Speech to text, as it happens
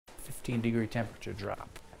15-degree temperature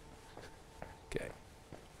drop. Okay.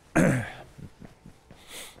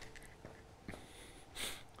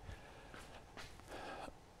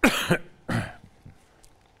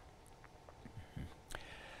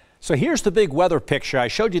 So here's the big weather picture. I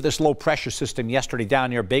showed you this low pressure system yesterday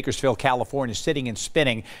down near Bakersfield, California, sitting and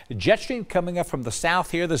spinning. The jet stream coming up from the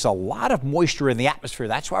south here. There's a lot of moisture in the atmosphere.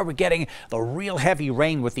 That's why we're getting the real heavy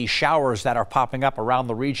rain with these showers that are popping up around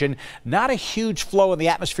the region. Not a huge flow in the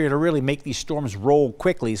atmosphere to really make these storms roll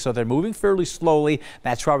quickly, so they're moving fairly slowly.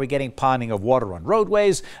 That's why we're getting ponding of water on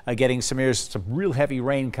roadways, getting some real heavy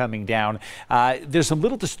rain coming down. There's some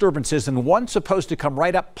little disturbances, and one supposed to come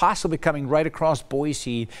right up, possibly coming right across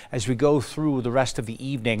Boise as we go through the rest of the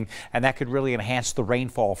evening, and that could really enhance the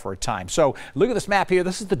rainfall for a time. So look at this map here.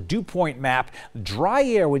 This is the dew point map. Dry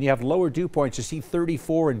air, when you have lower dew points, you see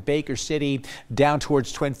 34 in Baker City, down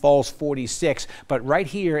towards Twin Falls 46. But right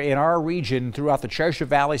here in our region, throughout the Treasure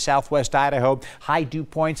Valley, southwest Idaho, high dew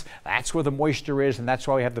points, that's where the moisture is, and that's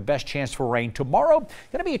why we have the best chance for rain. Tomorrow,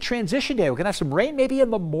 going to be a transition day. We're going to have some rain maybe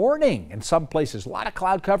in the morning in some places. A lot of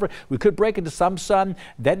cloud cover. We could break into some sun,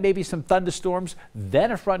 then maybe some thunderstorms,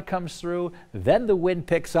 then a front comes through, then the wind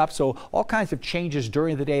picks up. So all kinds of changes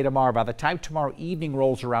during the day tomorrow. By the time tomorrow evening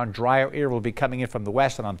rolls around, drier air will be coming in from the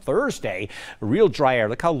west, and on Thursday, real dry air.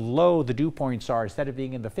 Look how low the dew points are. Instead of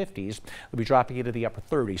being in the 50s, they'll be dropping into the upper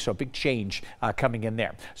 30s. So a big change coming in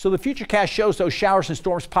there. So the Futurecast shows those showers and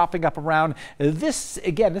storms popping up around. This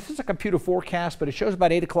is a computer forecast, but it shows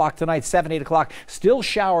about 8 o'clock tonight, 7, 8 o'clock, still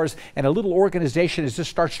showers, and a little organization as this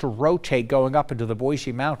starts to rotate going up into the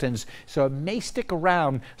Boise Mountains. So it may stick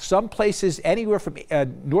around some places anywhere from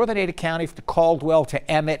northern Ada County to Caldwell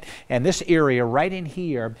to Emmett, and this area right in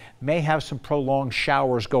here may have some prolonged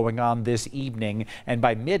showers going on this evening, and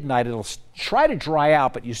by midnight it'll try to dry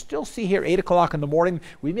out, but you still see here 8 o'clock in the morning.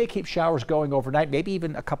 We may keep showers going overnight, maybe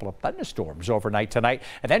even a couple of thunderstorms overnight tonight,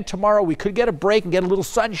 and then tomorrow we could get a break and get a little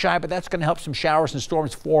sunshine, but that's going to help some showers and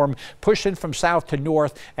storms form, push in from south to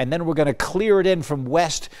north, and then we're going to clear it in from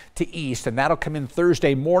west to east, and that'll come in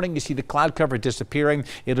Thursday morning. You see the cloud cover disappearing.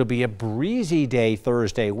 It'll be a breezy day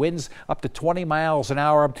Thursday. Winds up to 20 miles an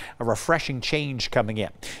hour. A refreshing change coming in.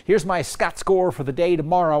 Here's my Scott score for the day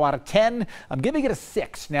tomorrow. Out of 10, I'm giving it a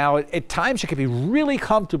 6. Now, at times it can be really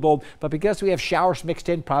comfortable, but because we have showers mixed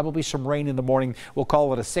in, probably some rain in the morning, we'll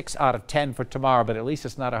call it a 6 out of 10 for tomorrow, but at least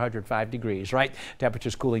it's not 105 degrees, right?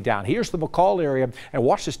 Temperatures cooling down. Here's the McCall area, and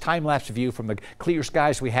watch this time-lapse view from the clear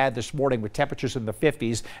skies we had this morning with temperatures in the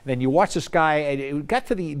 50s. And then you watch the sky, and it got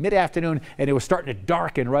to the mid-afternoon, and it was starting to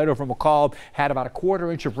darken right over McCall. Had about a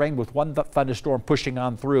quarter-inch of rain with one thunderstorm pushing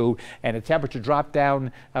on through, and the temperature dropped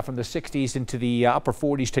down from the 60s into the upper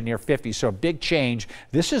 40s to near 50s. So a big change.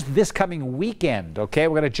 This is this coming weekend, okay?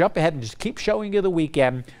 We're going to jump ahead and just keep showing you the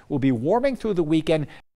weekend. We'll be warming through the weekend.